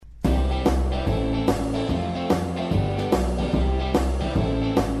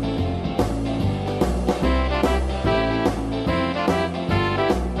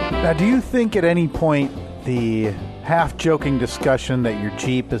Now, do you think at any point the half-joking discussion that your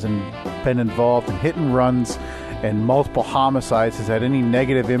Jeep has been involved in hit and runs and multiple homicides has had any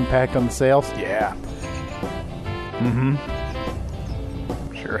negative impact on the sales? Yeah. Mm-hmm.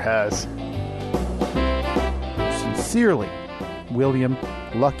 Sure has. Sincerely, William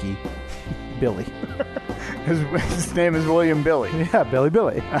Lucky Billy. His name is William Billy. Yeah,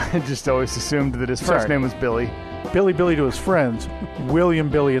 Billy. I just always assumed that his first name was Billy. Billy to his friends, William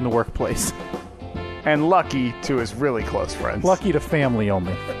Billy in the workplace. And Lucky to his really close friends. Lucky to family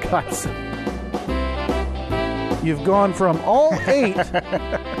only, for God's sake. You've gone from all 8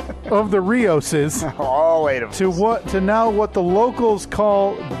 of the Rioses, all 8 of them, to now what the locals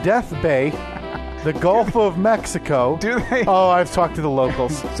call Death Bay, the Gulf of Mexico. Do they? Oh, I've talked to the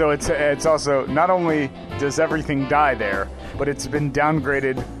locals. So it's also, not only does everything die there, but it's been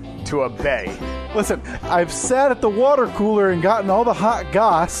downgraded to a bay. Listen, I've sat at the water cooler and gotten all the hot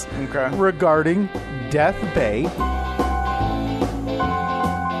goss regarding Death Bay.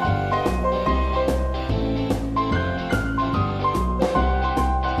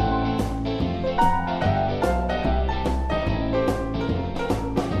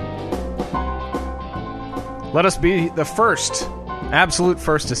 Let us be the first, absolute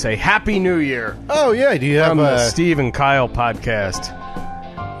first to say Happy New Year. Oh, yeah. Do you have the Steve and Kyle podcast?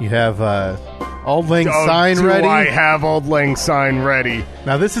 You have Auld Lang Syne ready? Do I have Auld Lang Syne ready?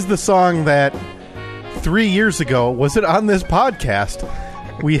 Now, this is the song that 3 years ago, was it on this podcast,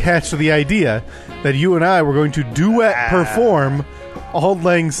 we hatched the idea that you and I were going to duet perform Auld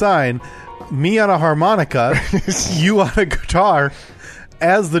Lang Syne, me on a harmonica, you on a guitar,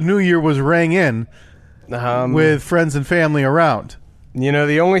 as the new year was rang in. With friends and family around. You know,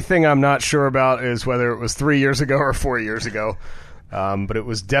 the only thing I'm not sure about is whether it was 3 years ago or 4 years ago. But it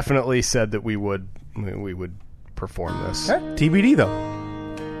was definitely said that we would perform this. TBD, though.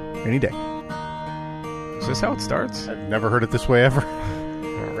 Any day. Is this how it starts? I've never heard it this way ever.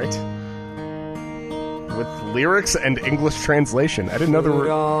 All right. With lyrics and English translation. I didn't know there were...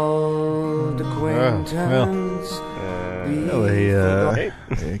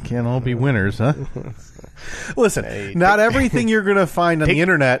 They can't all be winners, huh? Listen, not everything you're going to find on the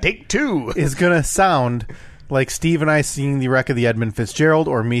internet is going to sound like Steve and I singing the wreck of the Edmund Fitzgerald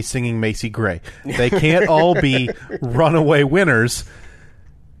or me singing Macy Gray. They can't all be runaway winners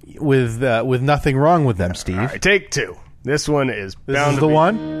with nothing wrong with them, Steve. All right, take 2. This one is bound to be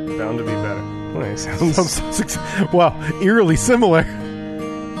better. Well, it sounds well, eerily similar.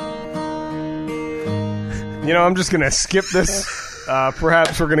 You know, I'm just going to skip this.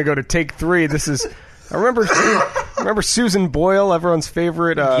 Perhaps we're going to go to take 3. This is... I remember Susan Boyle, everyone's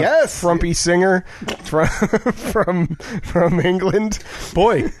favorite frumpy singer from England.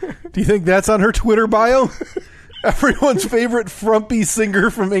 Boy, do you think that's on her Twitter bio? Everyone's favorite frumpy singer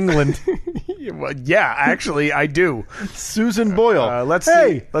from England. Well, yeah, actually, I do. Susan Boyle.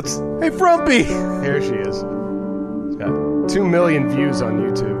 Hey, frumpy. Here she is. She's got 2 million views on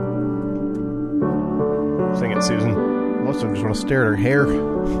YouTube. Sing it, Susan. Most of them just want to stare at her hair.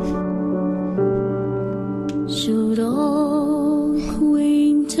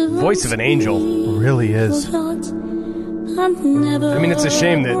 Voice of an angel. It really is. I mean, it's a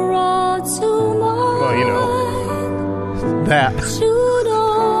shame that... Well, you know. That.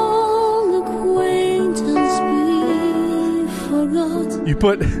 You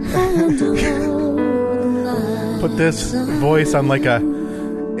put this voice on like a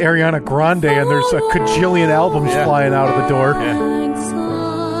Ariana Grande and there's a cajillion albums flying out of the door. Yeah.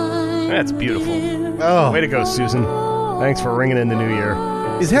 That's beautiful. Oh. Way to go, Susan. Thanks for ringing in the new year.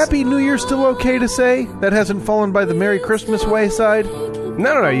 Is Happy New Year still okay to say? That hasn't fallen by the Merry Christmas wayside?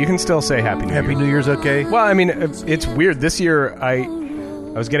 No. You can still say Happy New Year. Happy New Year's okay? Well, I mean, it's weird. This year, I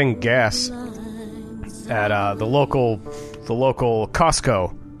was getting gas at the local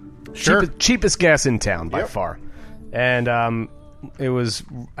Costco. Sure. Cheapest gas in town by far. And I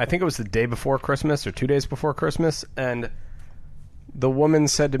think it was the day before Christmas or 2 days before Christmas, and the woman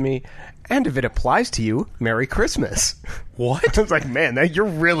said to me, "And if it applies to you, Merry Christmas." What? I was like, man, you're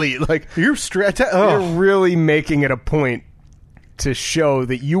really you're really making it a point to show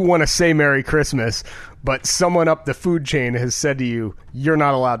that you want to say Merry Christmas, but someone up the food chain has said to you, you're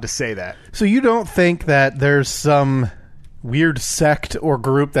not allowed to say that. So you don't think that there's some weird sect or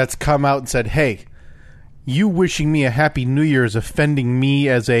group that's come out and said, hey, you wishing me a Happy New Year is offending me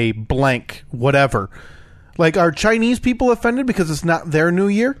as a blank whatever. Like, are Chinese people offended because it's not their New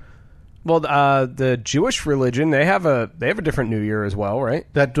Year? Well, the Jewish religion, they have a different New Year as well, right?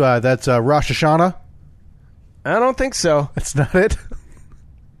 That's Rosh Hashanah? I don't think so. That's not it?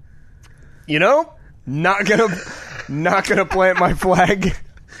 You know, not gonna plant my flag.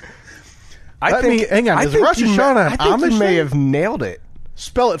 Hang on. Is Rosh Hashanah an I think Amish you may thing? have nailed it.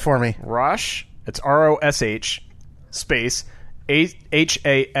 Spell it for me. Rosh. It's ROSH space HASHANAH.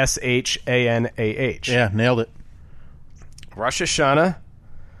 Yeah, nailed it. Rosh Hashanah.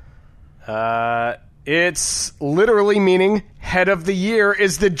 It's literally meaning head of the year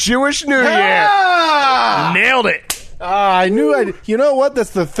is the Jewish New Year. Nailed it. I knew I. You know what? That's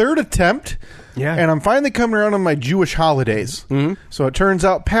the third attempt. Yeah. And I'm finally coming around on my Jewish holidays. Mm-hmm. So it turns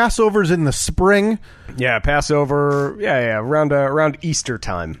out Passover's in the spring. Yeah, Passover. Yeah, around Easter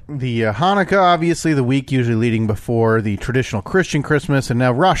time. The Hanukkah, obviously, the week usually leading before the traditional Christian Christmas, and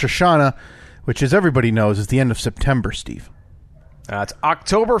now Rosh Hashanah, which, as everybody knows, is the end of September, Steve. It's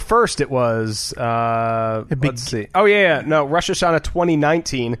October 1st. It was. Let's see. Oh, yeah. No, Rosh Hashanah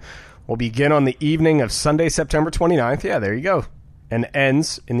 2019 will begin on the evening of Sunday, September 29th. Yeah, there you go. And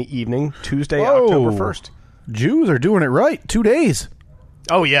ends in the evening, Tuesday, October 1st. Jews are doing it right. 2 days.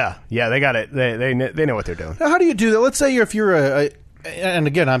 Oh, yeah. Yeah, they got it. They know what they're doing. Now, how do you do that? Let's say if you're and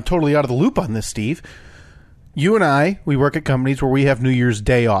again, I'm totally out of the loop on this, Steve. You and I, we work at companies where we have New Year's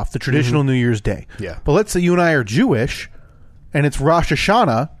Day off, the traditional New Year's Day. Yeah. But let's say you and I are Jewish, and it's Rosh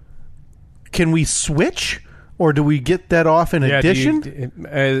Hashanah. Can we switch, or do we get that off in addition?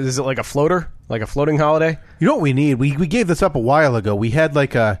 Is it like a floater? Like a floating holiday? You know what we need? We gave this up a while ago. We had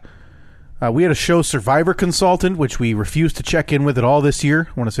we had a show Survivor Consultant, which we refused to check in with at all this year.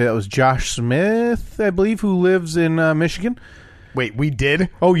 I want to say that was Josh Smith, I believe, who lives in Michigan. Wait, we did?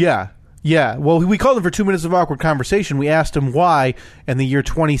 Oh, yeah. Yeah. Well, we called him for 2 minutes of awkward conversation. We asked him why, in the year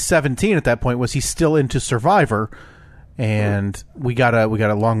 2017 at that point, was he still into Survivor? And we got a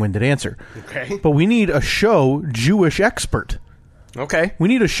long-winded answer. Okay. But we need a show Jewish expert. Okay. We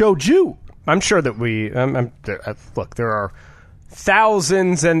need a show Jew. I'm sure that look, there are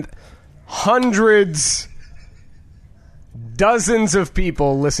thousands and hundreds, dozens of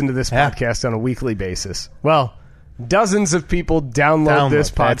people listen to this podcast on a weekly basis. Well, dozens of people download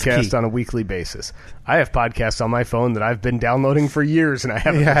this podcast on a weekly basis. I have podcasts on my phone that I've been downloading for years, and I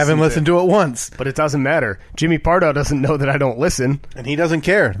haven't listened to it once. But it doesn't matter. Jimmy Pardo doesn't know that I don't listen. And he doesn't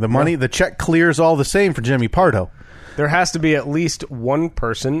care. The money, the check clears all the same for Jimmy Pardo. There has to be at least one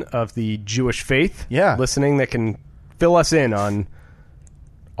person of the Jewish faith listening that can fill us in on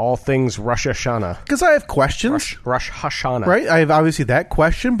all things Rosh Hashanah. Because I have questions. Rosh Hashanah. Right? I have obviously that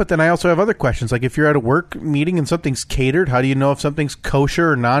question, but then I also have other questions. Like if you're at a work meeting and something's catered, how do you know if something's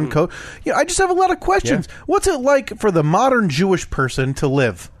kosher or non-kosher? You know, I just have a lot of questions. Yeah. What's it like for the modern Jewish person to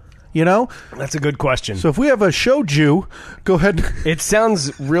live? You know? That's a good question. So if we have a show Jew, go ahead. It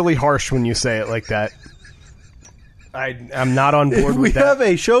sounds really harsh when you say it like that. I'm not on board with that. We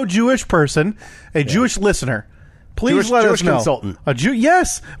have a show Jewish person, a Jewish listener. Please let us know. Consultant. A Jew,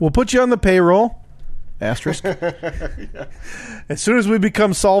 yes, we'll put you on the payroll. Asterisk. As soon as we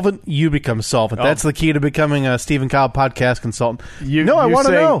become solvent, you become solvent. That's the key to becoming a Stephen Kyle podcast consultant. I want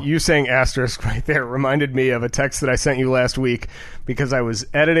to know. You saying asterisk right there reminded me of a text that I sent you last week because I was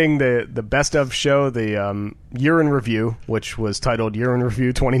editing the best of show, the year in review, which was titled Year in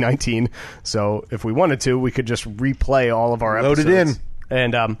Review 2019. So if we wanted to, we could just replay all of our episodes. Load it in.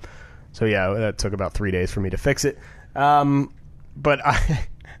 And so yeah, that took about 3 days for me to fix it. But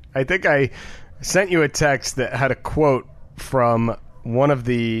I think I sent you a text that had a quote from one of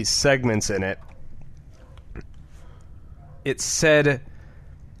the segments in it. It said,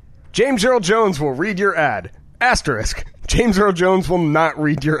 James Earl Jones will read your ad. Asterisk. James Earl Jones will not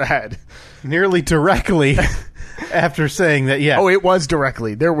read your ad. Nearly directly after saying that, yeah. Oh, it was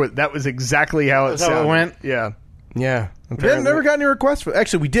directly. That was exactly how it sounded. How it went? Yeah. Yeah. We had never gotten any requests for it.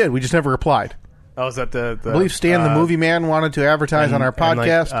 Actually, we did. We just never replied. Oh, is that the I believe Stan the Movie Man wanted to advertise on our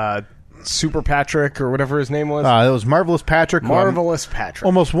podcast. And Super Patrick or whatever his name was. It was Marvelous Patrick. Marvelous Patrick.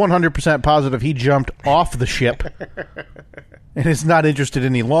 Almost 100% positive he jumped off the ship and is not interested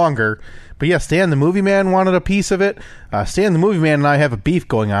any longer. But yeah, Stan the Movie Man wanted a piece of it. Stan the Movie Man and I have a beef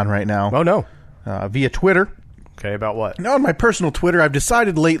going on right now. Oh, no. Via Twitter. Okay, about what? Now, on my personal Twitter, I've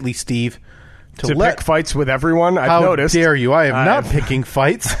decided lately, Steve, to pick fights with everyone. I've noticed. How dare you? I am not picking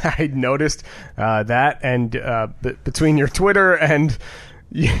fights. I noticed that, and between your Twitter and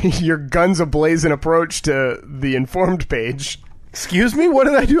your guns a-blazing approach to the Informed page. Excuse me? What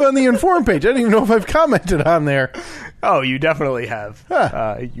did I do on the Informed page? I don't even know if I've commented on there. Oh, you definitely have.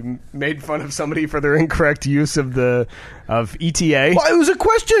 Huh. You made fun of somebody for their incorrect use of ETA. Well, it was a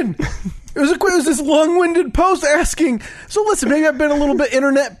question. It was this long-winded post asking. So listen, maybe I've been a little bit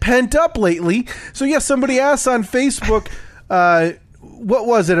internet pent up lately. So yes, somebody asked on Facebook, what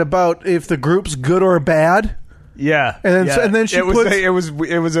was it about if the group's good or bad? Yeah, and then she it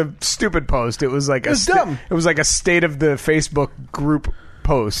was a stupid post. It was like dumb. It was like a state of the Facebook group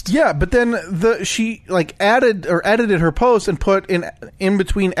post. Yeah, but then she like added or edited her post and put in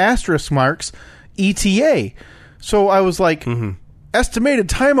between asterisk marks ETA. So I was like, estimated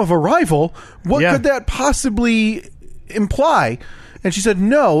time of arrival? What could that possibly imply? And she said,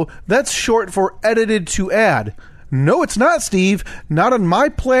 no, that's short for edited to add. No, it's not, Steve. Not on my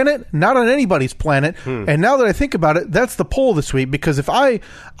planet, not on anybody's planet. And now that I think about it, that's the poll this week, because if I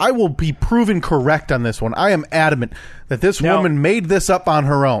will be proven correct on this one. I am adamant that this woman made this up on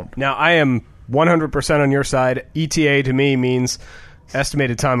her own. Now, I am 100% on your side. ETA to me means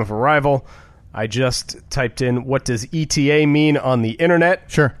estimated time of arrival. I just typed in, what does ETA mean on the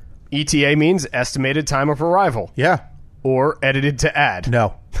internet? Sure. ETA means estimated time of arrival. Yeah. Or edited to add.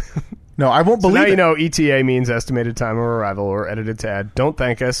 No. No, I won't believe now it. you know ETA means estimated time of arrival or edited to add. Don't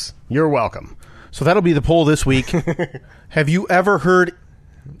thank us. You're welcome. So that'll be the poll this week. Have you ever heard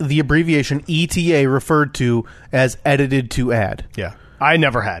the abbreviation ETA referred to as edited to add? Yeah. I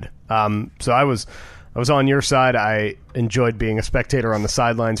never had. So I was on your side. I enjoyed being a spectator on the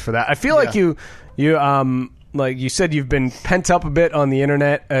sidelines for that. I feel like you like you said, you've been pent up a bit on the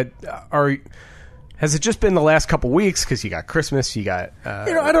internet. Has it just been the last couple weeks? Because you got Christmas, you got...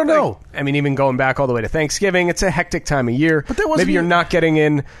 I don't know. I mean, even going back all the way to Thanksgiving, it's a hectic time of year. But that wasn't maybe you're not getting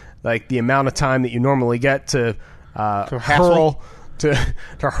in like the amount of time that you normally get to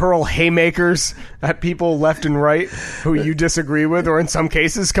hurl haymakers at people left and right who you disagree with, or in some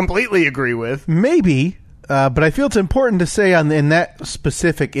cases completely agree with. Maybe, but I feel it's important to say in that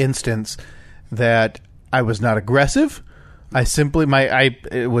specific instance that I was not aggressive. I simply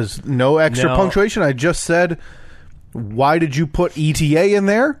it was no extra punctuation. I just said, why did you put ETA in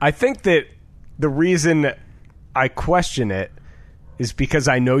there? I think that the reason I question it is because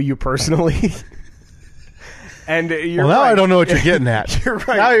I know you personally. And you're now right. I don't know what you're getting at. You're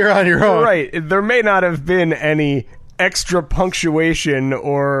right. Now you're on your own. You're right. There may not have been any extra punctuation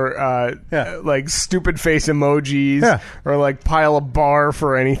or like stupid face emojis or like pile a bar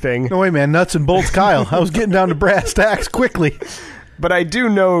for anything. No way, man. Nuts and bolts, Kyle. I was getting down to brass tacks quickly. But I do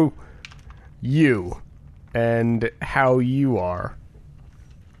know you and how you are.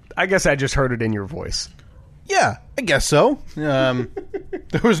 I guess I just heard it in your voice. Yeah, I guess so.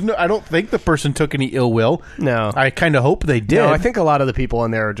 There was I don't think the person took any ill will. No, I kind of hope they did. No, I think a lot of the people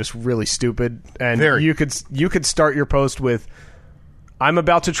in there are just really stupid. And you could start your post with, "I'm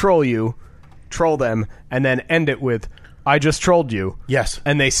about to troll you," troll them, and then end it with, "I just trolled you." Yes,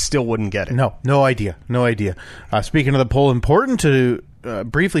 and they still wouldn't get it. No idea. Speaking of the poll, important to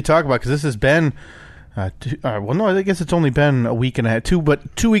briefly talk about, because this has been. I guess it's only been a week and a half.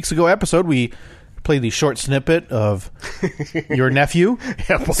 2 weeks ago episode we played the short snippet of your nephew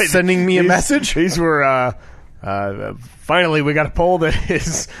sending me a message. These were finally we got a poll that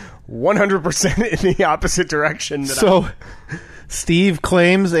is 100% in the opposite direction. Steve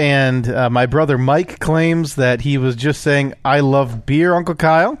claims, and my brother Mike claims, that he was just saying, "I love beer, Uncle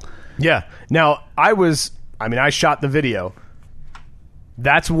Kyle." Yeah. Now I shot the video.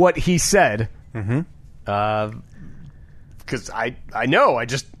 That's what he said. Mm-hmm. Because I know, I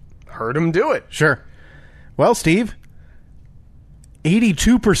just heard him do it. Sure. Well, Steve,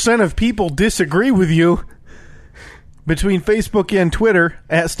 82% of people disagree with you between Facebook and Twitter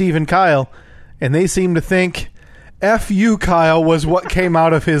at Steve and Kyle, and they seem to think F you, Kyle, was what came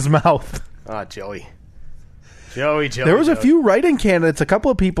out of his mouth. Ah, Joey. There was a few write-in candidates. A couple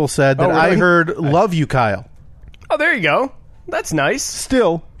of people said that I heard love you, Kyle. Oh, there you go. That's nice.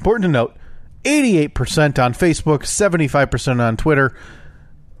 Still, important to note, 88% on Facebook, 75% on Twitter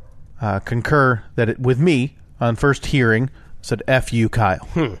concur that with me on first hearing said F you, Kyle.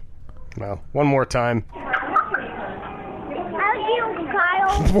 Well, one more time. F you, Kyle.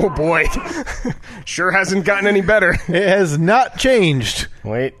 Oh, boy. Sure hasn't gotten any better. It has not changed.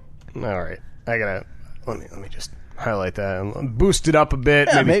 Wait. All right. I gotta... Let me just highlight that and boost it up a bit.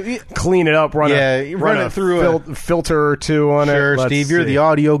 Yeah, maybe clean it up. Run it through a filter or two on it. Sure, Steve, you're the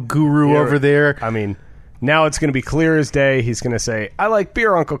audio guru over there. I mean, now it's going to be clear as day. He's going to say, "I like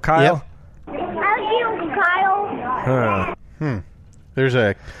beer, Uncle Kyle." F you, Uncle Kyle. There's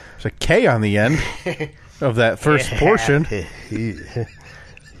a K on the end of that first portion.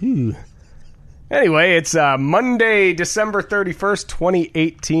 Anyway, it's Monday, December 31st,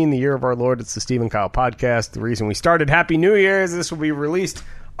 2018, the year of our Lord. It's the Steve and Kyle podcast. The reason we started Happy New Year is this will be released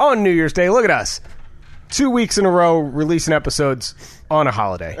on New Year's Day. Look at us. 2 weeks in a row releasing episodes on a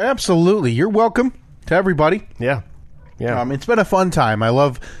holiday. Absolutely. You're welcome to everybody. Yeah. It's been a fun time. I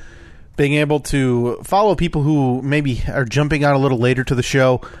love being able to follow people who maybe are jumping on a little later to the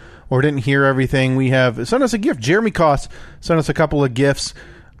show or didn't hear everything. We have sent us a gift. Jeremy Koss sent us a couple of gifts.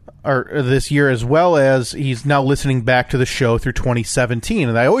 or this year, as well as he's now listening back to the show through 2017.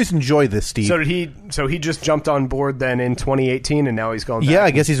 And I always enjoy this, Steve. So he just jumped on board then in 2018, and now he's going back. Yeah,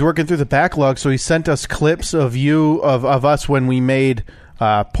 I guess he's working through the backlog. So he sent us clips of us when we made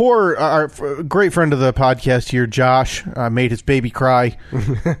our great friend of the podcast here, Josh, made his baby cry,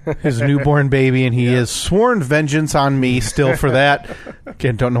 his newborn baby, and he has sworn vengeance on me still for that.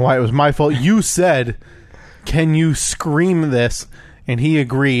 Again, don't know why it was my fault. You said, "Can you scream this?" And he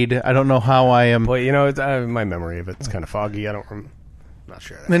agreed. I don't know how I am. Well, my memory of it's kind of foggy. I'm not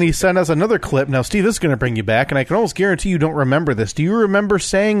sure. Then he sent us another clip. Now, Steve, this is going to bring you back, and I can almost guarantee you don't remember this. Do you remember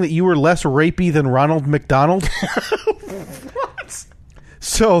saying that you were less rapey than Ronald McDonald? What?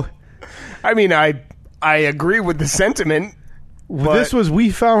 So, I mean, I agree with the sentiment. This was, we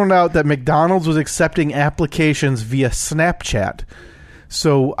found out that McDonald's was accepting applications via Snapchat.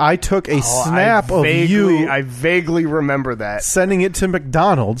 So I took a snap of you. I vaguely remember that. Sending it to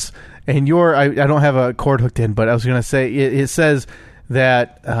McDonald's, and I don't have a cord hooked in, but I was going to say, it says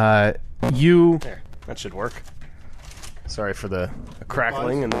that you... There, that should work. Sorry for the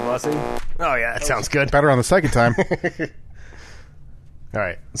crackling and the buzzing. Oh, yeah, that sounds good. Better on the second time. All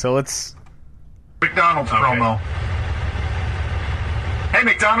right, so let's... McDonald's promo. Hey,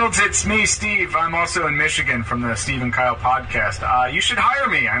 McDonald's, it's me, Steve. I'm also in Michigan from the Steve and Kyle podcast. You should hire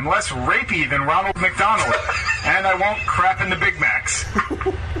me. I'm less rapey than Ronald McDonald, and I won't crap in the Big Macs.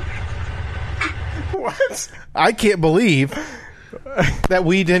 What? I can't believe that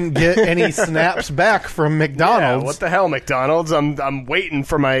we didn't get any snaps back from McDonald's. Yeah, what the hell, McDonald's? I'm waiting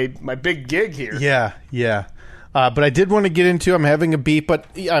for my big gig here. Yeah. But I did want to get into, I'm having a beep, but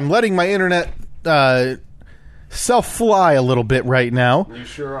I'm letting my internet self-fly a little bit right now. You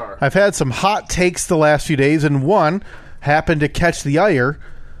sure are. I've had some hot takes the last few days, and one happened to catch the ire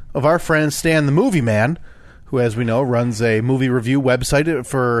of our friend Stan the Movie Man, who, as we know, runs a movie review website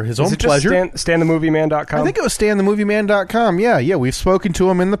for his own pleasure. StanTheMovieMan.com? I think it was StanTheMovieMan.com. Yeah, we've spoken to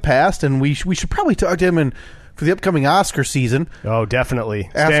him in the past, and we should probably talk to him for the upcoming Oscar season. Oh, definitely.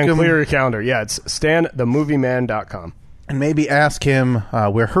 Ask him, clear your calendar. Yeah, it's StanTheMovieMan.com. And maybe ask him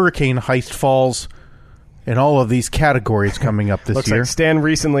where Hurricane Heist falls in all of these categories coming up this Looks year. Like Stan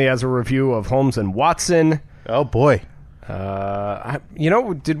recently has a review of Holmes and Watson. Oh, boy.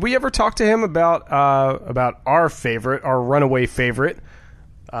 Did we ever talk to him about our favorite, our runaway favorite,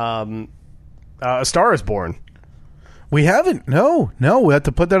 A Star Is Born? We haven't. No. We have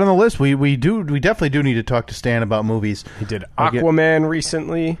to put that on the list. We definitely do need to talk to Stan about movies. He did Aquaman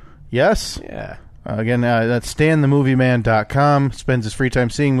recently. Yes. Yeah. Again, that's StanTheMovieMan.com. Spends his free time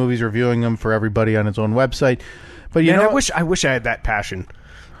seeing movies, reviewing them for everybody on his own website. But I wish I had that passion.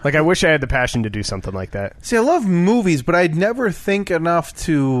 Like, I wish I had the passion to do something like that. See, I love movies, but I'd never think enough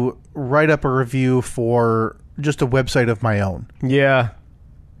to write up a review for just a website of my own. Yeah.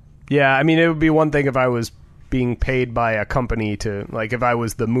 I mean, it would be one thing if I was being paid by a company to, like, if I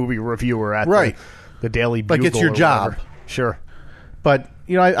was the movie reviewer at the Daily Bugle. Like, it's your job. Whatever. Sure. But,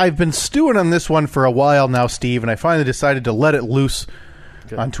 I've been stewing on this one for a while now, Steve, and I finally decided to let it loose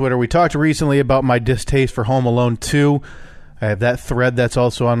on Twitter. We talked recently about my distaste for Home Alone 2. I have that thread that's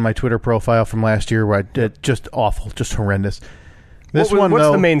also on my Twitter profile from last year where just awful, just horrendous. What's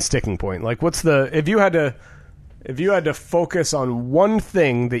the main sticking point? Like, if you had to focus on one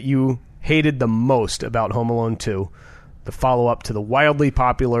thing that you hated the most about Home Alone 2, the follow-up to the wildly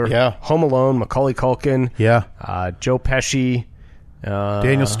popular Home Alone, Macaulay Culkin, Joe Pesci,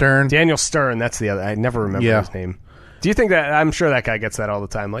 Daniel Stern. Daniel Stern, that's the other. I never remember his name. Do you think that? I'm sure that guy gets that all the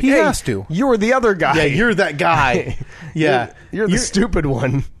time. Like, he has to. You were the other guy. Yeah, you're that guy. Yeah, you're the stupid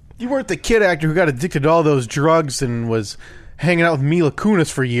one. You weren't the kid actor who got addicted to all those drugs and was hanging out with Mila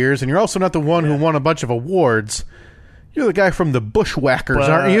Kunis for years, and you're also not the one who won a bunch of awards. You're the guy from the Bushwhackers,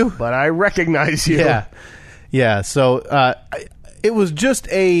 aren't you? But I recognize you. Yeah. So it was just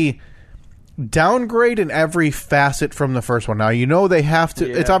a downgrade in every facet from the first one. Now, they have to.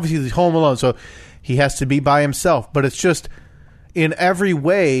 It's obviously Home Alone, so he has to be by himself. But it's just, in every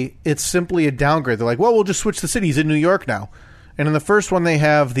way, it's simply a downgrade. They're like, well, we'll just switch the cities in New York now. And in the first one, they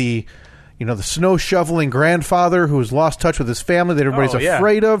have the snow shoveling grandfather who's lost touch with his family that everybody's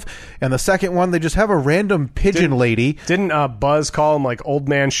afraid of. And the second one, they just have a random pigeon lady. Didn't Buzz call him like Old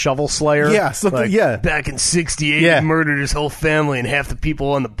Man Shovel Slayer? Yeah, something. Back in '68, he murdered his whole family and half the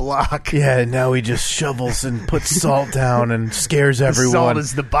people on the block. Yeah, and now he just shovels and puts salt down and scares everyone. Salt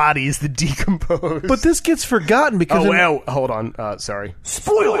is the body, is the decomposed. But this gets forgotten because. Hold on. Sorry.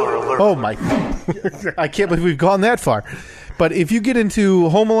 Spoiler alert. Oh my! I can't believe we've gone that far. But if you get into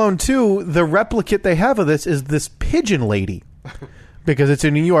Home Alone 2, the replicate they have of this is this pigeon lady. Because it's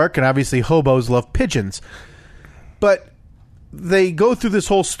in New York, and obviously hobos love pigeons. But they go through this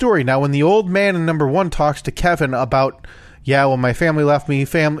whole story. Now, when the old man in number 1 talks to Kevin about, well, my family left me,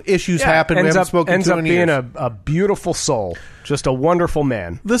 issues happen, we haven't spoken ends to up in being years. a beautiful soul, just a wonderful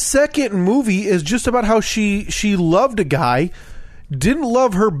man. The second movie is just about how she loved a guy, didn't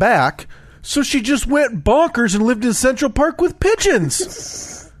love her back, so she just went bonkers and lived in Central Park with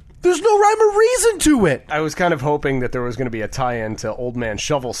pigeons. There's no rhyme or reason to it. I was kind of hoping that there was going to be a tie-in to Old Man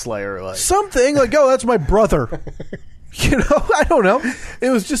Shovel Slayer. Like Something like, that's my brother. I don't know. It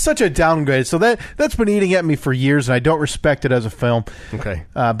was just such a downgrade. So that's been eating at me for years, and I don't respect it as a film. Okay.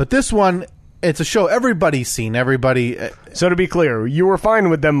 But this one, it's a show everybody's seen. Everybody. So to be clear, you were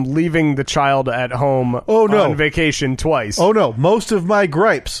fine with them leaving the child at home on vacation twice. Oh, no. Most of my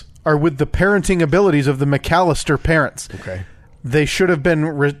gripes are with the parenting abilities of the McAllister parents. Okay. They should have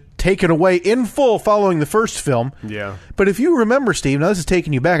been taken away in full following the first film. Yeah. But if you remember, Steve, now this is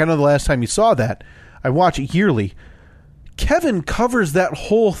taking you back. I know the last time you saw that. I watch it yearly. Kevin covers that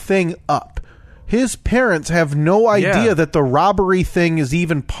whole thing up. His parents have no idea that the robbery thing is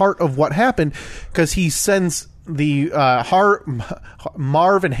even part of what happened, because he sends the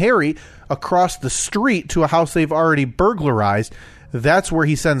Marv and Harry across the street to a house they've already burglarized. That's where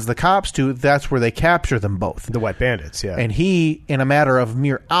he sends the cops to. That's where they capture them both. The Wet Bandits, yeah. And he, in a matter of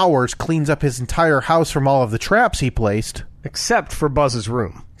mere hours, cleans up his entire house from all of the traps he placed. Except for Buzz's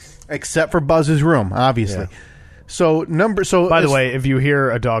room. Except for Buzz's room, obviously. Yeah. By the way, if you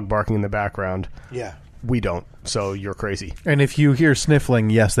hear a dog barking in the background, yeah, we don't. So you're crazy. And if you hear sniffling,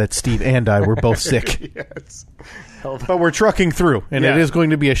 yes, that's Steve and I. We're both sick. Yes. But we're trucking through, and it is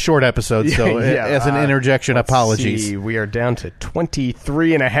going to be a short episode. So as an interjection, apologies. See, we are down to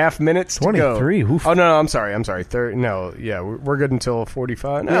 23 and a half minutes to go. 23? Oh, no, I'm sorry. 30, we're good until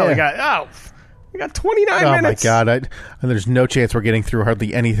 45. No, we got 29 minutes. Oh, my God. And there's no chance we're getting through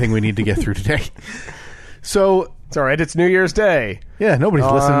hardly anything we need to get through today. So it's all right. It's New Year's Day. Yeah, nobody's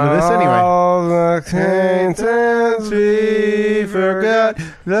listening to this anyway. All the acquaintance we forgot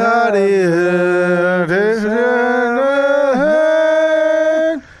that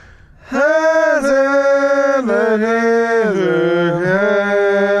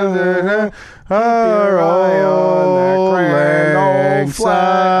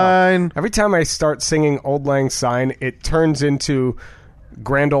Every time I start singing Old Lang Syne, it turns into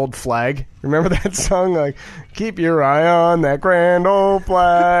Grand Old Flag. Remember that song? Like, keep your eye on that grand old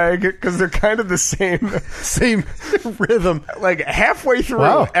flag, because they're kind of the same rhythm. Like halfway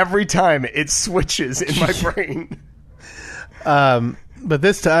through, every time it switches in my brain. But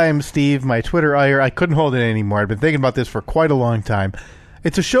this time, Steve, my Twitter ire, I couldn't hold it anymore. I've been thinking about this for quite a long time.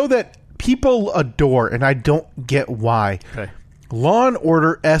 It's a show that people adore, and I don't get why. Okay. Law and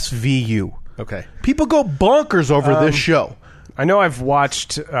Order SVU. Okay. People go bonkers over this show. I know I've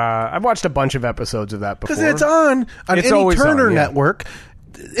watched a bunch of episodes of that before. Because it's on any Turner network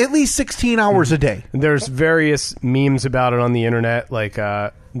at least 16 hours a day. There's various memes about it on the internet, like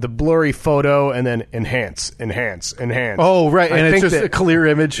the blurry photo and then enhance. Oh, right. And it's just a clear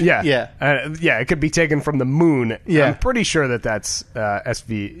image. Yeah. Yeah. It could be taken from the moon. Yeah. I'm pretty sure that's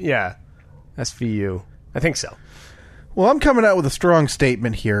SVU. I think so. Well, I'm coming out with a strong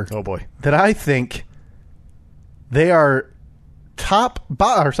statement here. Oh, boy. That I think they are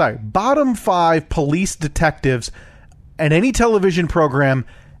bottom 5 police detectives in any television program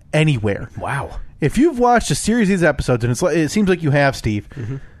anywhere. Wow. If you've watched a series of these episodes, and it seems like you have, Steve,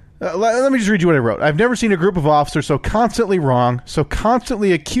 let me just read you what I wrote. I've never seen a group of officers so constantly wrong, so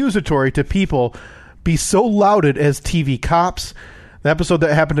constantly accusatory to people, be so lauded as TV cops. The episode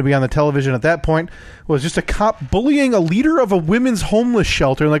that happened to be on the television at that point was just a cop bullying a leader of a women's homeless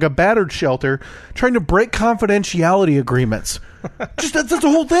shelter, like a battered shelter, trying to break confidentiality agreements. Just that's the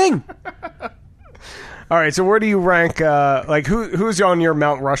whole thing. All right, so where do you rank? Who's on your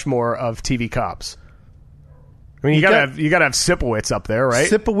Mount Rushmore of TV cops? I mean, you gotta have Sipowicz up there, right?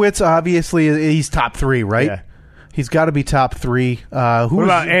 Sipowicz, obviously, he's top 3, right? Yeah. He's got to be top 3. What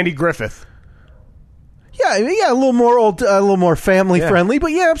about Andy Griffith? Yeah, a little more family friendly,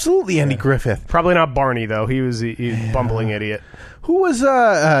 but yeah, absolutely, Andy Griffith. Probably not Barney though. He was a bumbling idiot. Who was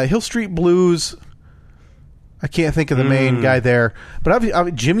Hill Street Blues? I can't think of the main guy there, but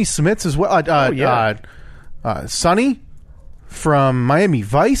obviously, Jimmy Smits as well. Sonny from Miami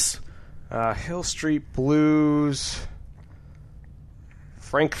Vice. Hill Street Blues.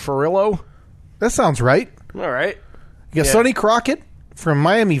 Frank Furillo. That sounds right. All right. You got Sonny Crockett from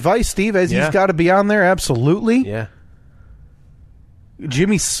Miami Vice, Steve, as he's got to be on there, absolutely. Yeah.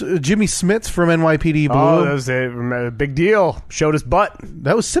 Jimmy Smits from NYPD Blue. Oh, that was a big deal. Showed his butt.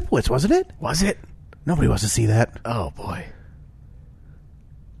 That was Sipowicz, wasn't it? Was it? Nobody wants to see that. Oh, boy.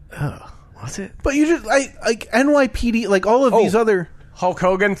 Oh, Was it? But you just like NYPD, like all of these other Hulk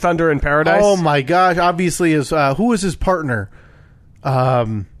Hogan, Thunder in Paradise? Oh my gosh! Obviously, is who was his partner?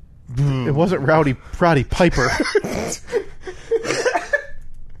 It wasn't Roddy Piper.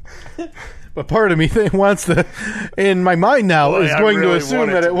 But part of me wants to, in my mind now, is going to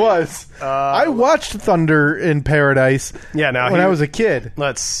assume that it was. I watched Thunder in Paradise. Yeah, now when I was a kid.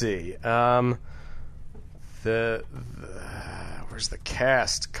 Let's see. Where's the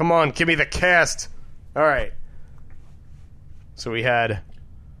cast? Come on, give me the cast. All right. So we had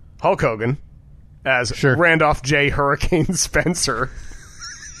Hulk Hogan as Randolph J. Hurricane Spencer.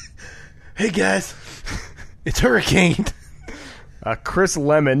 Hey guys, it's Hurricane. Chris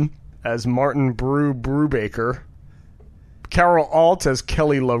Lemon as Martin Brubaker. Carol Alt as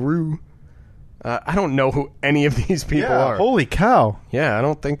Kelly LaRue. I don't know who any of these people are. Holy cow. Yeah, I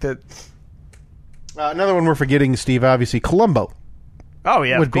don't think that... another one we're forgetting, Steve, obviously, Columbo. Oh,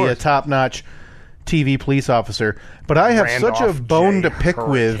 yeah, would be a top-notch TV police officer. But I have Randolph such a bone J. to pick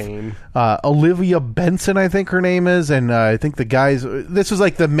Hurricane. with Olivia Benson, I think her name is, and I think the guys... This was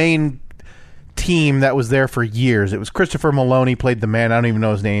like the main team that was there for years. It was Christopher Maloney played the man. I don't even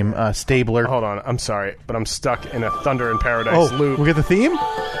know his name. Stabler. Hold on. I'm sorry, but I'm stuck in a Thunder in Paradise loop. We get the theme?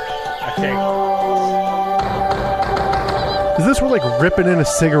 I can't. Is this where, like, ripping in a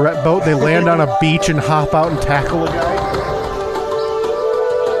cigarette boat, they land on a beach and hop out and tackle a guy?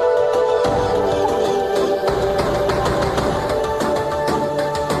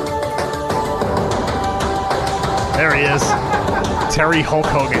 There he is. Terry Hulk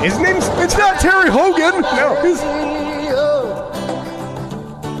Hogan. His name's... It's not Terry Hogan! No.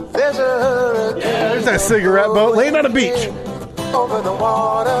 There's that cigarette boat laying on a beach. Over the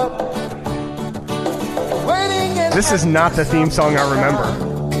water. This is not the theme song I remember.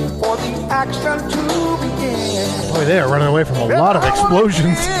 For the action to begin. Boy, they are running away from a lot of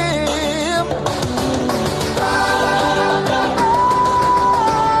explosions.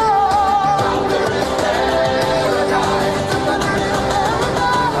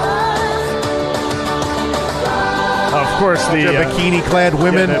 Of course, the bikini-clad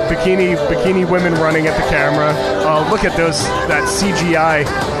women. Yeah, the bikini women running at the camera. Oh, look at that CGI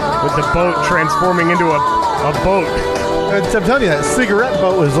with the boat transforming into a boat. I'm telling you, that cigarette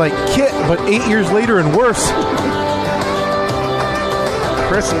boat was like Kit, but 8 years later and worse.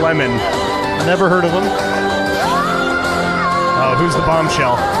 Chris Lemon. Never heard of him. Oh, who's the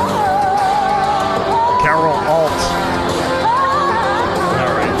bombshell? Carol Alt.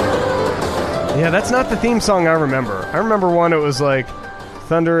 Yeah, that's not the theme song I remember. I remember one, it was like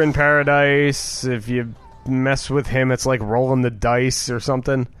Thunder in Paradise. If you mess with him, it's like rolling the dice or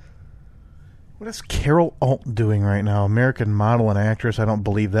something. What is Carol Alt doing right now? American model and actress. I don't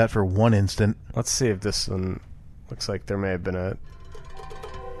believe that for one instant. Let's see if this one looks like there may have been a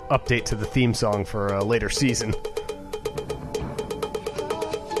update to the theme song for a later season.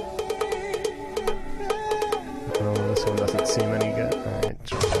 Oh, this one doesn't seem any good. All right,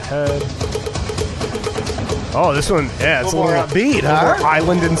 jump ahead. Oh, this one, yeah, it's a little upbeat, huh?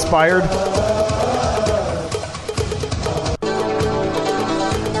 Island inspired.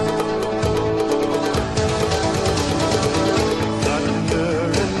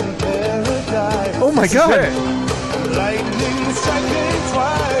 Oh my God!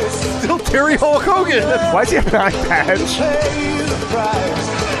 Still Terry Hulk Hogan. Why does he have an eye patch?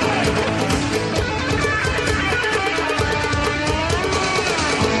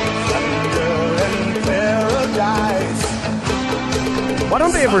 Why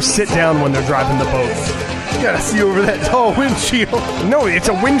don't they ever sit down when they're driving the boat? You gotta see over that tall windshield. No, it's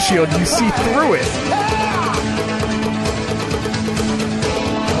a windshield. You see through it.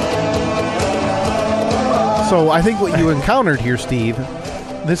 So I think what you encountered here, Steve,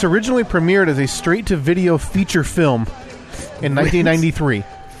 this originally premiered as a straight-to-video feature film in 1993.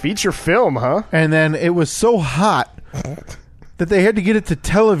 Feature film, huh? And then it was so hot that they had to get it to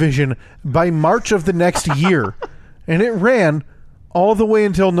television by March of the next year. And it ran all the way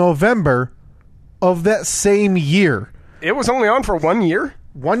until November of that same year. It was only on for 1 year?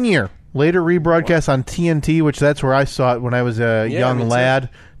 1 year. Later rebroadcast on TNT, which that's where I saw it when I was a young lad.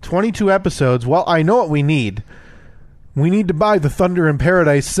 22 episodes. Well, I know what we need. We need to buy the Thunder in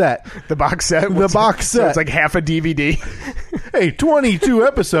Paradise set. The box set? The box set. So it's like half a DVD. Hey, 22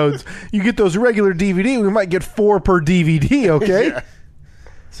 episodes. You get those regular DVD, we might get 4 per DVD, okay? Yeah.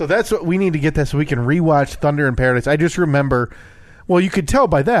 So that's what we need to get that so we can rewatch Thunder in Paradise. I just remember, well, you could tell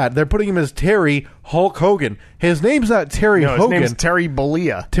by that. They're putting him as Terry Hulk Hogan. His name's not Terry Hogan. His name's Terry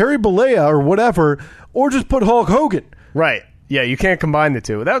Bollea. Terry Bollea or whatever, or just put Hulk Hogan. Right. Yeah, you can't combine the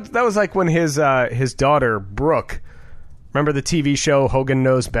two. That was like when his daughter, Brooke, Remember the TV show Hogan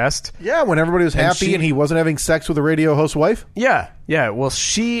Knows Best? Yeah, when everybody was happy and he wasn't having sex with a radio host wife? Yeah. Well,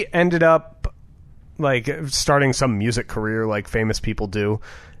 she ended up like starting some music career like famous people do.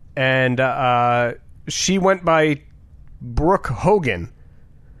 And she went by Brooke Hogan.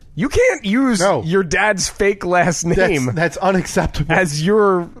 You can't use your dad's fake last name. That's unacceptable. As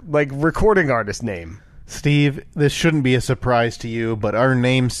your like recording artist name. Steve, this shouldn't be a surprise to you, but our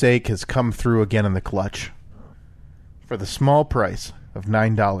namesake has come through again in the clutch. For the small price of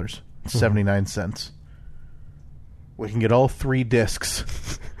 $9.79, we can get all 3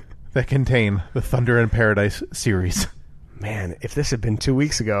 discs that contain the Thunder in Paradise series. Man, if this had been 2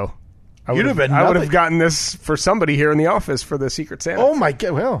 weeks ago, I You'd would have been I would nothing. have gotten this for somebody here in the office for the Secret Santa. Oh my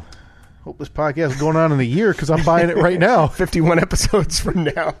God! Well, hope this podcast is going on in a year because I'm buying it right now. 51 episodes from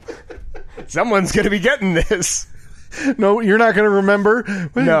now, someone's going to be getting this. No, you're not going to remember.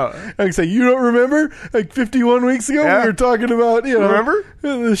 No. I can say, you don't remember? Like 51 weeks ago, Yeah. we were talking about, Remember?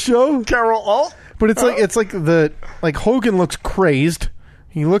 the show. Carol Alt. But it's like Hogan looks crazed.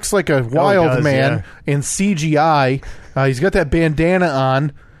 He looks like a wild does, man in CGI. He's got that bandana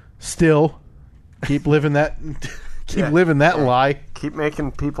on still. Keep living that living that lie. Keep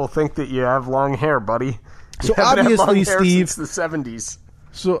making people think that you have long hair, buddy. So You haven't had long obviously, hair Steve, since the 70s.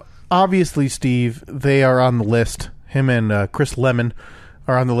 So obviously, Steve, they are on the list. Him and Chris Lemon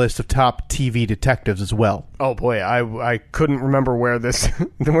are on the list of top TV detectives as well. Oh boy, I couldn't remember where this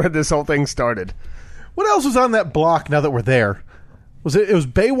where this whole thing started. What else was on that block? Now that we're there, it was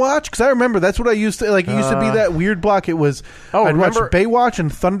Baywatch? Because I remember that's what I used to like. It used to be that weird block. It was I'd watch Baywatch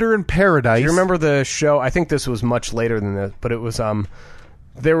and Thunder in Paradise. Do you remember the show? I think this was much later than this, but it was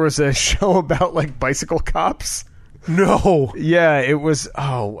there was a show about like bicycle cops. No, Yeah, it was.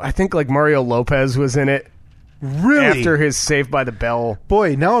 Oh, I think like Mario Lopez was in it. really? After his Saved by the Bell.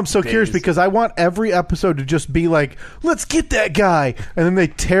 Boy, now I'm so curious days. because I want every episode to just be like, let's get that guy, and then they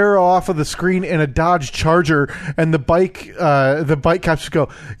tear off of the screen in a Dodge Charger, and the bike cops go,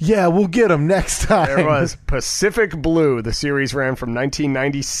 yeah, we'll get him next time. There was Pacific Blue. The series ran from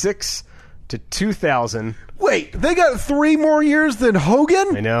 1996 to 2000. Wait, they got 3 more years than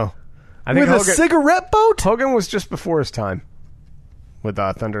Hogan? I know. I think With a cigarette boat? Hogan was just before his time with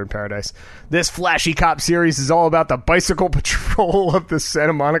Thunder in Paradise. This flashy cop series is all about the bicycle patrol of the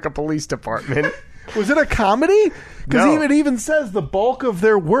Santa Monica Police Department. Was it a comedy? Because No. it even says the bulk of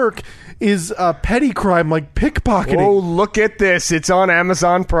their work is petty crime like pickpocketing. Oh, look at this. It's on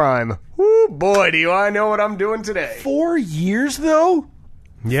Amazon Prime. Woo, boy, do I know what I'm doing today. 4 years, though?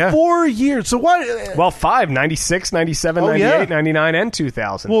 Yeah. 4 years. So why... Well, 5, 96, 97, Oh, 98, yeah. 99, and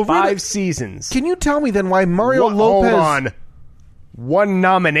 2000. Well, 5 really- seasons. Can you tell me then why Mario Lopez... Hold on. 1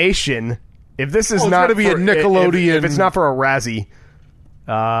 nomination. If this is it's not gotta be a for- Nickelodeon- if it's not for a Razzie,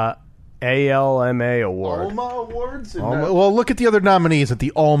 ALMA Award. Alma Awards? Well, look at the other nominees at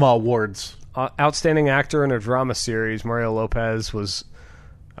the Alma Awards. Outstanding actor in a drama series. Mario Lopez was,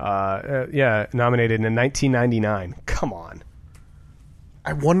 nominated in 1999. Come on.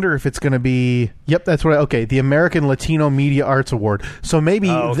 I wonder if it's going to be... Yep, that's what okay, the American Latino Media Arts Award. So maybe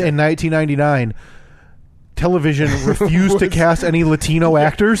in 1999... television refused to cast any Latino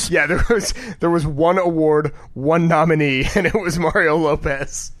actors. Yeah, there was 1 award, 1 nominee, and it was Mario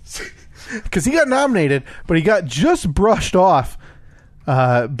Lopez. Because he got nominated, but he got just brushed off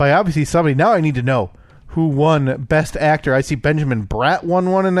by obviously somebody. Now I need to know who won Best Actor. I see Benjamin Bratt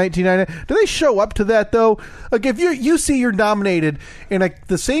won one in 1999. Do they show up to that, though? Like, if you see you're nominated in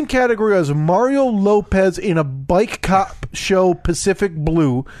the same category as Mario Lopez in a bike cop show, Pacific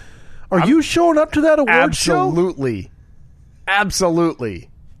Blue... Are you showing up to that award show? Absolutely. Absolutely.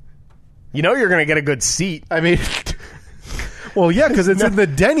 You know you're going to get a good seat. I mean, well, yeah, because it's in the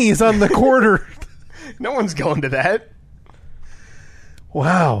Denny's on the corner. No one's going to that.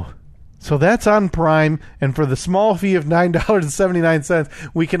 Wow. So that's on Prime, and for the small fee of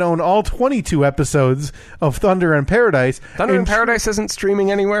 $9.79, we can own all 22 episodes of Thunder in Paradise. Thunder in Paradise isn't streaming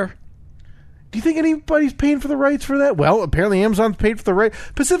anywhere. Do you think anybody's paying for the rights for that? Well, apparently Amazon's paid for the right.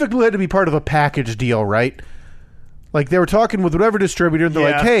 Pacific Blue had to be part of a package deal, right? Like, they were talking with whatever distributor, and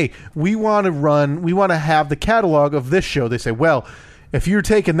they're like, hey, we want to have the catalog of this show. They say, well, if you're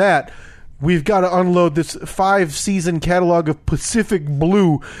taking that, we've got to unload this 5-season catalog of Pacific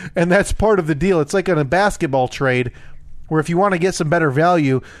Blue, and that's part of the deal. It's like in a basketball trade, where if you want to get some better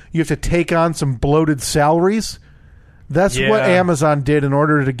value, you have to take on some bloated salaries. That's what Amazon did in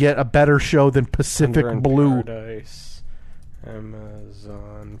order to get a better show than Pacific Blue. Paradise,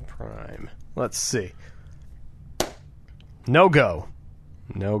 Amazon Prime. Let's see. No go.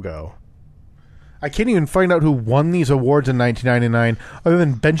 I can't even find out who won these awards in 1999, other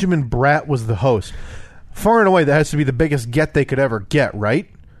than Benjamin Bratt was the host. far and away, that has to be the biggest get they could ever get, right?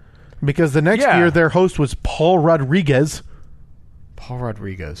 Because the next Yeah. year, their host was Paul Rodriguez. Paul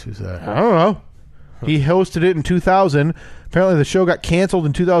Rodriguez, who's that? I don't know. He hosted it in 2000. Apparently, the show got canceled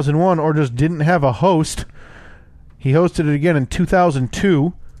in 2001 or just didn't have a host. He hosted it again in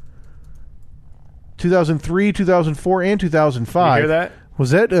 2002, 2003, 2004, and 2005. You hear that?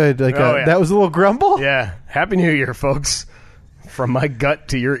 Was that yeah. that was a little grumble? Yeah. Happy New Year, folks. From my gut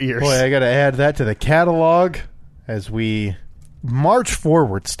to your ears. Boy, I got to add that to the catalog as we march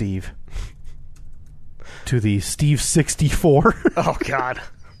forward, Steve, to the Steve 64. Oh, God.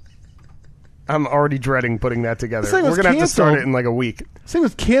 I'm already dreading putting that together. This thing We're was going to have to start canceled. it in like a week. This thing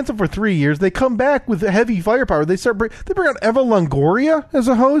was canceled for 3 years. They come back with heavy firepower. They bring out Eva Longoria as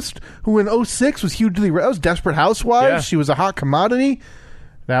a host, who in 06 was hugely. That was Desperate Housewives. Yeah. She was a hot commodity.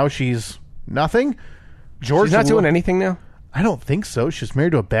 Now she's nothing. George, She's not doing anything now? I don't think so. She's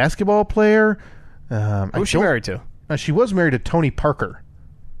married to a basketball player. Who's she married to? She was married to Tony Parker.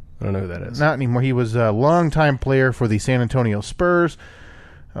 I don't know who that is. Not anymore. He was a longtime player for the San Antonio Spurs.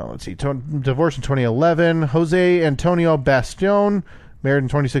 Let's see. Divorced in 2011. Jose Antonio Bastion, married in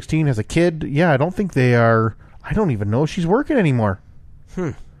 2016, has a kid. Yeah, I don't think they are. I don't even know if she's working anymore.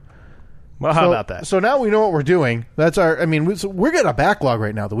 Well, how about that? So now we know what we're doing. That's our. I mean, we're got a backlog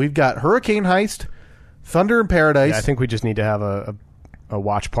right now. That we've got Hurricane Heist, Thunder in Paradise. Yeah, I think we just need to have a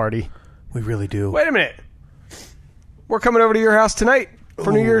watch party. we really do. Wait a minute. We're coming over to your house tonight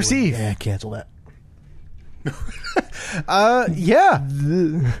for New Year's Eve. Yeah, cancel that. Yeah,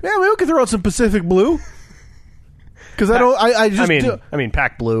 maybe we can throw out some Pacific Blue. Because I mean,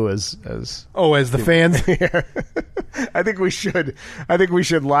 Pack Blue as as the fans. I think we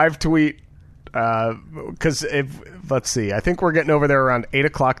should live tweet because let's see. I think we're getting over there around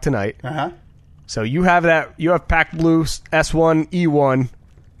 8:00 tonight. So you have Pack Blue S1 E1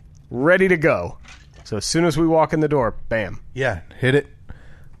 ready to go. So as soon as we walk in the door, bam. Yeah, hit it.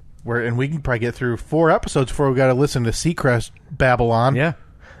 And we can probably get through 4 episodes before we got to listen to Seacrest Babylon. Yeah.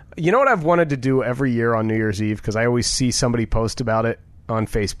 You know what I've wanted to do every year on New Year's Eve, because I always see somebody post about it on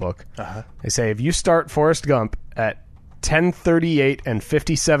Facebook. They say, if you start Forrest Gump at 10:38 and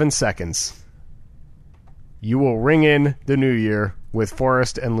 57 seconds, you will ring in the new year with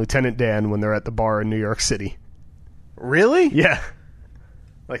Forrest and Lieutenant Dan when they're at the bar in New York City. Really? Yeah.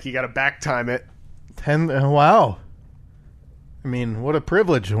 Like, you got to back time it. Wow. I mean, what a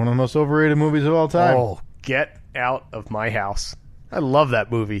privilege. One of the most overrated movies of all time. Oh, get out of my house. I love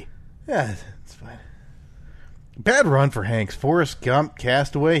that movie. Yeah, it's fine. Bad run for Hanks. Forrest Gump,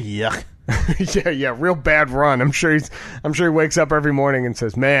 Castaway, yuck. yeah, real bad run. I'm sure he wakes up every morning and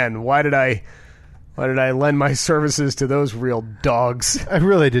says, "Man, why did I lend my services to those real dogs?" I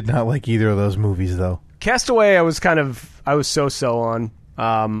really did not like either of those movies, though. Castaway, I was so on.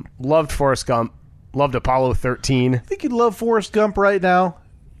 Loved Forrest Gump. Loved Apollo 13. I think you'd love Forrest Gump right now.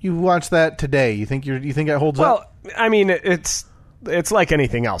 You watch that today. You think it holds up? Well, I mean, it's like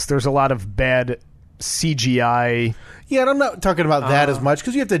anything else. There's a lot of bad CGI. Yeah, and I'm not talking about that as much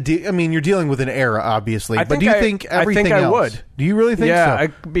because you have to. You're dealing with an era, obviously. But do you think everything else? I would. Do you really think so? Yeah,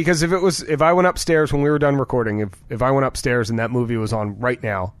 because if I went upstairs when we were done recording, if I went upstairs and that movie was on right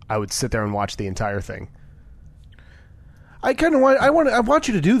now, I would sit there and watch the entire thing. I want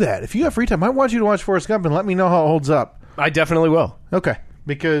you to do that. If you have free time, I want you to watch Forrest Gump and let me know how it holds up. I definitely will. Okay,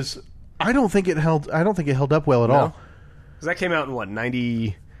 because I don't think it held up well at all. Because that came out in what,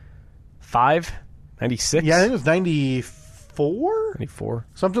 95? 96? Yeah, I think it was 94? 94.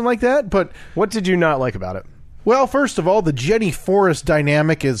 Something like that. But what did you not like about it? Well, first of all, the Jenny Forrest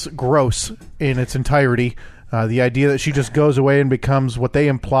dynamic is gross in its entirety. The idea that she just goes away and becomes what they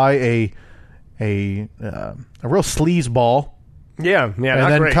imply a real sleazeball. Yeah, and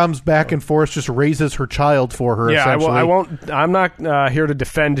then great. comes back and Forrest just raises her child for her. Yeah, essentially. I won't. I'm not here to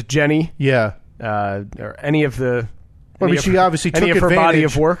defend Jenny. Yeah, or any of the. She obviously took any of her advantage. body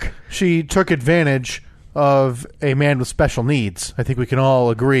of work. She took advantage of a man with special needs. I think we can all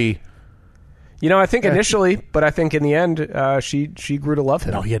agree. You know, I think initially, but I think in the end, she grew to love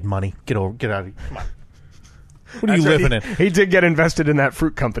him. No, he had money. Get out of here. Come on. What are you living in? He did get invested in that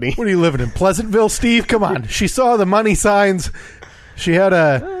fruit company. What are you living in? Pleasantville, Steve? Come on. She saw the money signs. She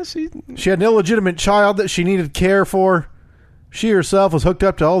had she had an illegitimate child that she needed care for. She herself was hooked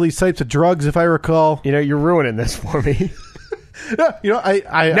up to all these types of drugs, if I recall. You know, you're ruining this for me. Next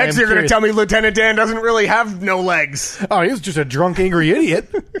you're going to tell me Lieutenant Dan doesn't really have no legs. Oh, he was just a drunk, angry idiot.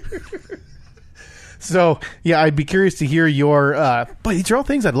 So, yeah, I'd be curious to hear your... but these are all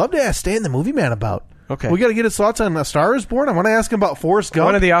things I'd love to ask Stan the Movie Man about. Okay. We got to get his thoughts on A Star is Born. I want to ask him about Forrest Gump.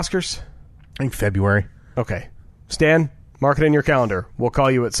 When are the Oscars? I think February. Okay. Stan, mark it in your calendar. We'll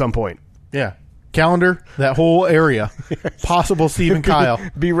call you at some point. Yeah. calendar, that whole area. Possible Steve and Kyle.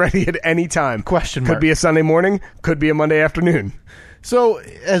 Be ready at any time. Question mark. Could be a Sunday morning. Could be a Monday afternoon. So,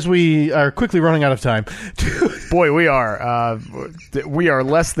 as we are quickly running out of time. Boy, we are. We are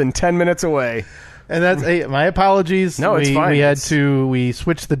less than 10 minutes away. And that's my apologies. No, it's fine. We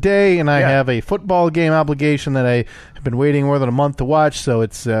switched the day, and I have a football game obligation that I have been waiting more than a month to watch. So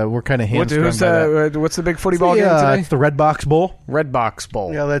it's we're kind of hamstrung by that. What's the big footy ball game today? It's the Red Box Bowl. Red Box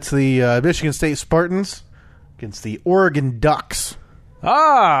Bowl. Yeah, that's the Michigan State Spartans against the Oregon Ducks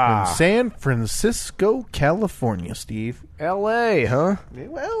in San Francisco, California. Steve, L.A., huh?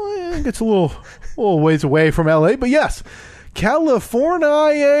 Well, it's a little ways away from L.A., but yes.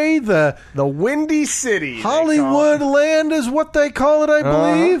 California, the Windy City. Hollywood land is what they call it, I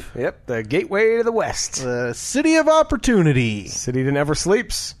believe. Yep, the gateway to the West. The city of opportunity. City that never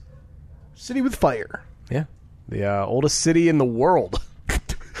sleeps. City with fire. Yeah. The oldest city in the world.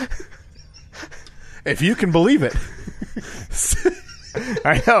 If you can believe it.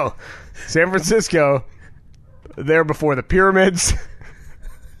 I know. San Francisco, there before the pyramids.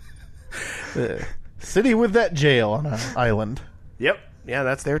 City with that jail on an island. Yep. Yeah,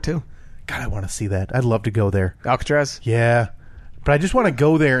 that's there too. God, I want to see that. I'd love to go there. Alcatraz? Yeah. But I just want to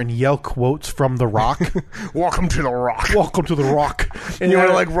go there and yell quotes from The Rock. Welcome to The Rock. Welcome to The Rock. And you want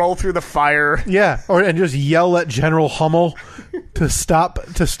to like roll through the fire. Yeah. And just yell at General Hummel to stop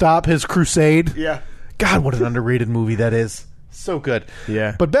his crusade. Yeah. God, what an underrated movie that is. So good.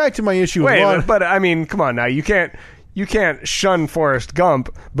 Yeah. But back to my issue. Wait, but I mean, come on now. You can't shun Forrest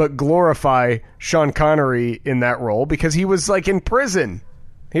Gump, but glorify Sean Connery in that role because he was like in prison.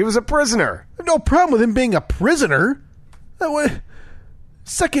 He was a prisoner. No problem with him being a prisoner.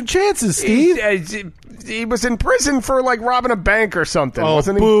 Second chances, Steve. He was in prison for like robbing a bank or something,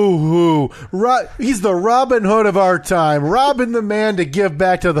 wasn't he? Boo-hoo. He's the Robin Hood of our time. Robbing the man to give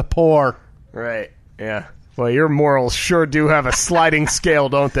back to the poor. Right. Yeah. Well, your morals sure do have a sliding scale,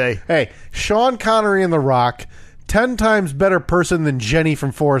 don't they? Hey, Sean Connery in The Rock, 10 times better person than Jenny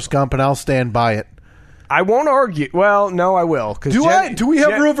from Forrest Gump, and I'll stand by it. I won't argue. Well, no, I will. Do we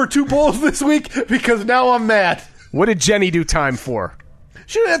have room for 2 polls this week? Because now I'm mad. What did Jenny do time for?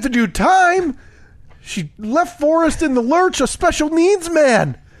 She didn't have to do time. She left Forrest in the lurch, a special needs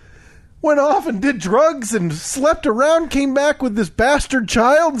man. Went off and did drugs and slept around, came back with this bastard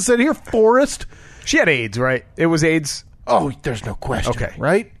child and said, "Here, Forrest." She had AIDS, right? It was AIDS? Oh, there's no question. Okay.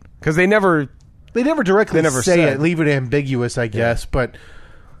 Right? Because they never directly say said it. Leave it ambiguous, I guess. But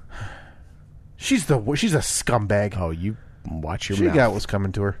she's a scumbag. Oh, you watch your mouth. She got what's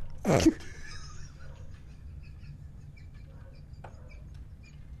coming to her.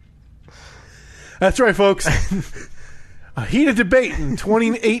 That's right, folks. A heated debate in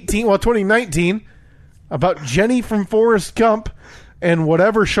 2019, about Jenny from Forrest Gump and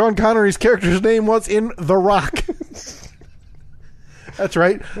whatever Sean Connery's character's name was in The Rock. That's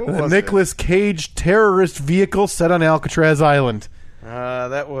right. The Nicolas Cage terrorist vehicle set on Alcatraz Island.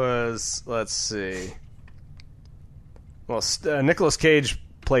 That was, let's see. Well, Nicolas Cage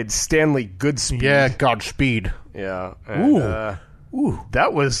played Stanley Goodspeed. Yeah, Godspeed. Yeah. And, Ooh.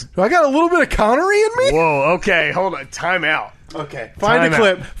 That was... I got a little bit of Connery in me? Whoa, okay, hold on. Time out. Okay. Find a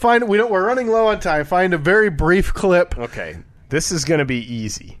clip. We're running low on time. Find a very brief clip. Okay. This is going to be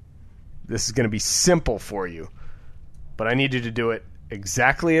easy. This is going to be simple for you. But I need you to do it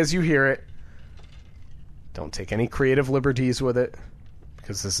exactly as you hear it. Don't take any creative liberties with it.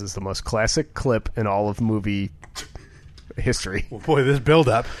 Because this is the most classic clip in all of movie history. Well, boy, this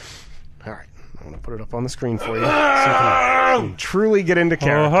build-up. All right. I'm going to put it up on the screen for you so you can truly get into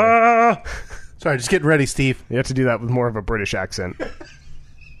character. Sorry, just getting ready, Steve. You have to do that with more of a British accent.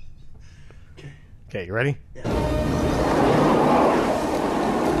 Okay, you ready? Yeah.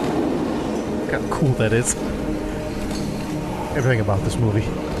 Look how cool that is. Everything about this movie.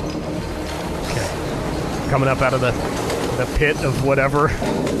 Okay. Coming up out of the pit of whatever.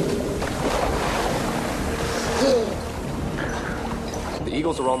 The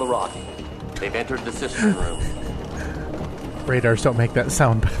Eagles are on the rock. They've entered the cistern room. Radars don't make that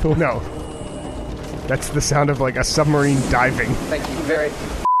sound, by the way. No. That's the sound of like a submarine diving. Thank you very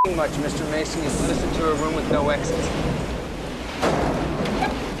much, Mr. Mason. You've led us into a room with no exit.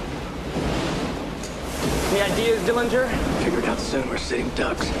 Any ideas, Dillinger? Figured out soon. We're sitting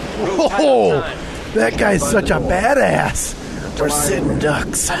ducks. Oh, that guy's such a badass. We're sitting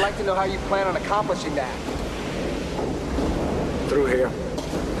ducks. I'd like to know how you plan on accomplishing that. Through here.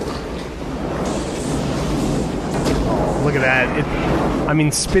 Look at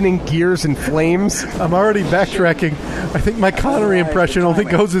that. Spinning gears and flames. I'm already backtracking. I think my Connery impression only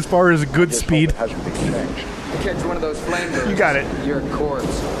goes as far as Goodspeed. catch one of those flamethrowers. You got it. You're a corpse.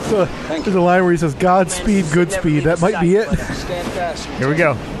 So, there's a line where he says, Godspeed, Goodspeed. That might be it. Stand fast. Here we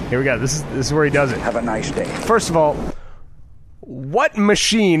go. This is where he does it. Have a nice day. First of all, what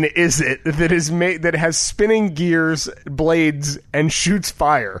machine is it that is made that has spinning gears, blades, and shoots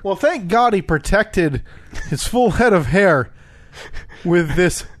fire? Well, thank God he protected his full head of hair with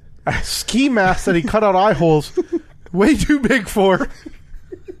this ski mask that he cut out eye holes way too big for.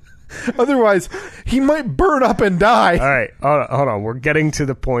 Otherwise, he might burn up and die. All right, hold on. We're getting to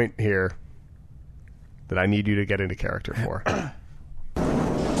the point here that I need you to get into character for.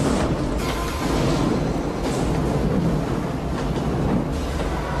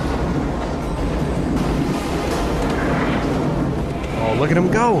 Oh, look at him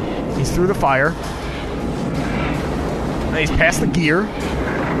go. He's through the fire. Now he's past the gear.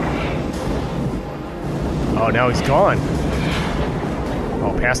 Oh, now he's gone.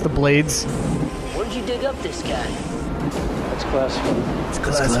 Oh, past the blades. Where'd you dig up this guy? That's classified. It's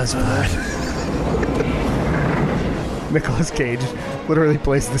classified. Nicolas Cage literally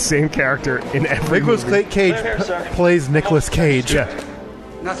plays the same character in every Nicolas movie. Cage plays Nicolas Cage. Yeah.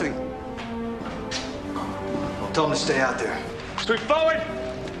 Nothing. Tell him to stay out there. Street forward!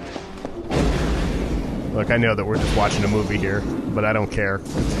 Look, I know that we're just watching a movie here, but I don't care.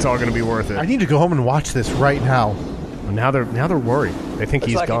 It's all going to be worth it. I need to go home and watch this right now. Now they're worried. They think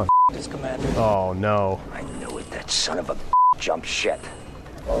he's like gone. His commander. Oh no! I knew it, that son of a jumped ship.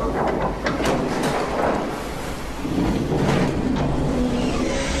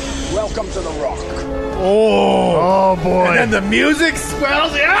 Welcome to the Rock. Oh boy! And then the music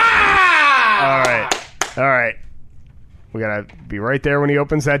swells. Ah! All right. We gotta be right there when he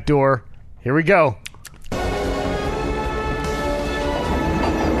opens that door. Here we go.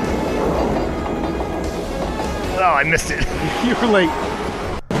 Oh, I missed it. You were late.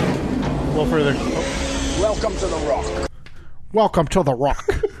 A little further. Welcome to the Rock. Welcome to the Rock.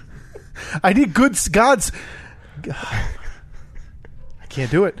 I need God's. I can't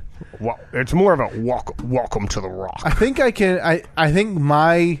do it. Well, it's more of a welcome to the Rock. I think I can. I think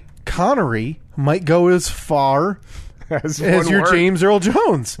my Connery might go as far as your word. James Earl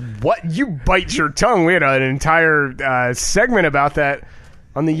Jones. What? You bite your tongue. We had an entire segment about that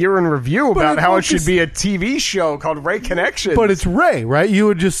on the Year in Review about how it should be a TV show called Ray Connections. But it's Ray, right? You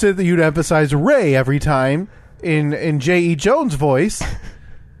would just say that you'd emphasize Ray every time in J.E. Jones' voice,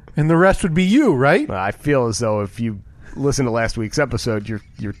 and the rest would be you, right? I feel as though if you listen to last week's episode,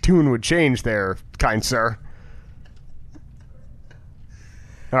 your tune would change there, kind sir.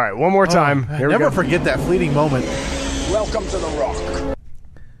 All right, one more time. Here we Never go. forget that fleeting moment. Welcome to the Rock.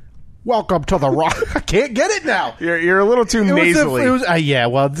 Welcome to the Rock. I can't get it now. You're a little too nasally. Yeah,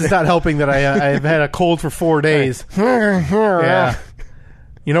 well, it's not helping that I've had a cold for 4 days. Yeah.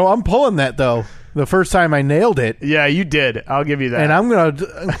 You know, I'm pulling that, though. The first time I nailed it. Yeah, you did. I'll give you that. And I'm going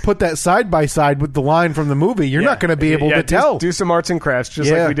to put that side by side with the line from the movie. You're not going to be able to tell. Do some arts and crafts,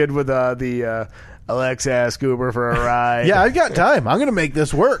 just like we did with the Alexa ask Uber for a ride. Yeah, I've got time. I'm going to make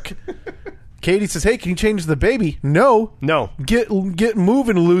this work. Katie says, hey, can you change the baby? No. Get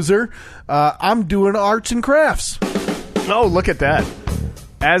moving, loser. I'm doing arts and crafts. Oh, look at that.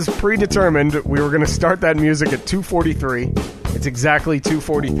 As predetermined, we were going to start that music at 2:43. It's exactly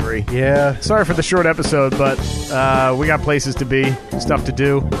 2:43. Yeah. Sorry for the short episode, but we got places to be, stuff to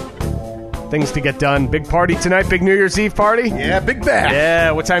do, things to get done. Big party tonight, big New Year's Eve party. Yeah, big bash. Yeah,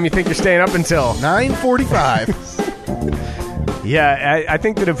 what time you think you're staying up until? 9:45. Yeah, I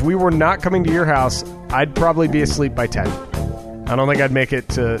think that if we were not coming to your house, I'd probably be asleep by 10. I don't think I'd make it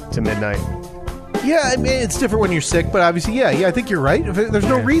to midnight. Yeah, I mean, it's different when you're sick, but obviously, yeah, I think you're right. There's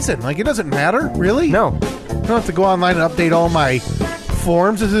no reason. Like, it doesn't matter, really. No. I don't have to go online and update all my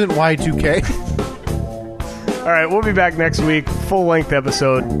forms. This isn't Y2K. All right, we'll be back next week. Full-length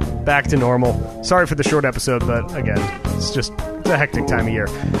episode, back to normal. Sorry for the short episode, but again, it's a hectic time of year.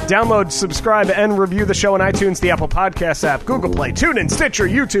 Download, subscribe, and review the show on iTunes, the Apple Podcasts app, Google Play, TuneIn, Stitcher,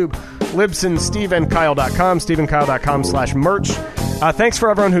 YouTube, Libsyn, SteveandKyle.com, SteveandKyle.com/merch. Thanks for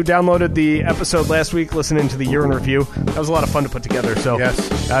everyone who downloaded the episode last week, listening to the Year in Review. That was a lot of fun to put together. So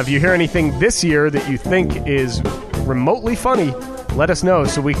yes. If you hear anything this year that you think is remotely funny, let us know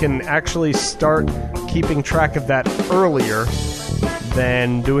so we can actually start keeping track of that earlier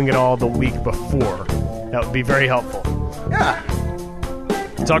than doing it all the week before. That would be very helpful. Yeah.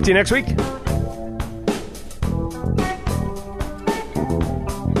 Talk to you next week.